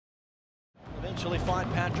Eventually find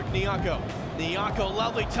Patrick Nyako. Nyako,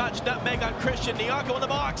 lovely touch, nutmeg on Christian. Nyako in the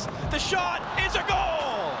box. The shot is a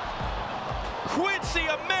goal! Quincy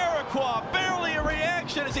Amarikwa, barely a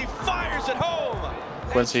reaction as he fires it home.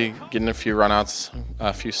 Quincy getting a few runouts,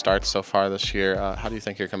 a few starts so far this year. How do you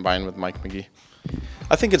think you're combined with Mike McGee?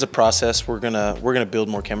 I think it's a process. We're gonna build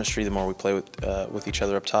more chemistry the more we play with each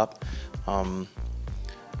other up top. I'm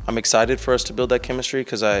excited for us to build that chemistry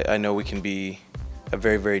because I know we can be a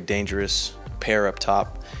very, very dangerous pair up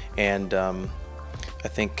top. And I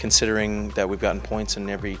think considering that we've gotten points in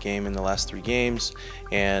every game in the last 3 games,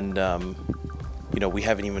 and you know, we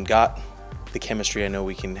haven't even got the chemistry I know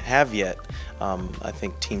we can have yet, I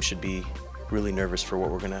think teams should be really nervous for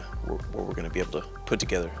what we're gonna be able to put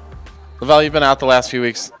together. Lovel, you've been out the last few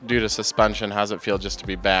weeks due to suspension. How's it feel just to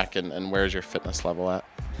be back, and where's your fitness level at?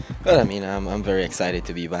 Well, I mean, I'm very excited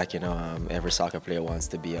to be back. You know, every soccer player wants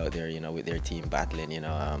to be out there, you know, with their team battling. You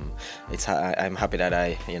know, I'm happy that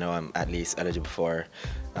I'm at least eligible for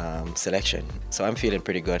selection. So I'm feeling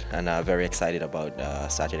pretty good and very excited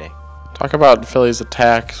about Saturday. Talk about Philly's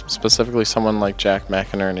attack, specifically someone like Jack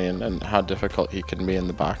McInerney, and how difficult he can be in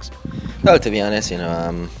the box. Well, to be honest, you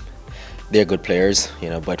know, they're good players, you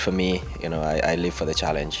know, but for me, you know, I live for the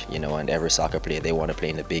challenge, you know, and every soccer player, they want to play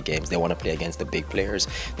in the big games. They want to play against the big players.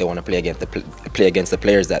 They want to play against the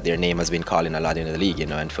players that their name has been calling a lot in the league, you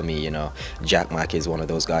know, and for me, you know, Jack Mack is one of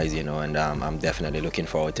those guys, you know, and I'm definitely looking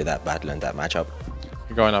forward to that battle and that matchup.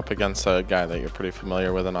 You're going up against a guy that you're pretty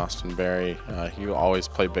familiar with in Austin Berry. You always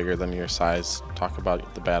play bigger than your size. Talk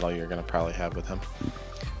about the battle you're going to probably have with him.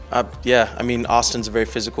 Yeah, I mean, Austin's a very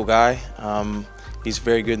physical guy. He's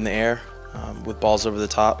very good in the air. With balls over the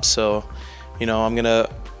top, so you know, I'm gonna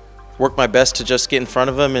work my best to just get in front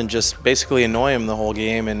of him and just basically annoy him the whole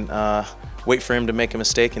game and wait for him to make a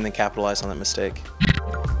mistake and then capitalize on that mistake.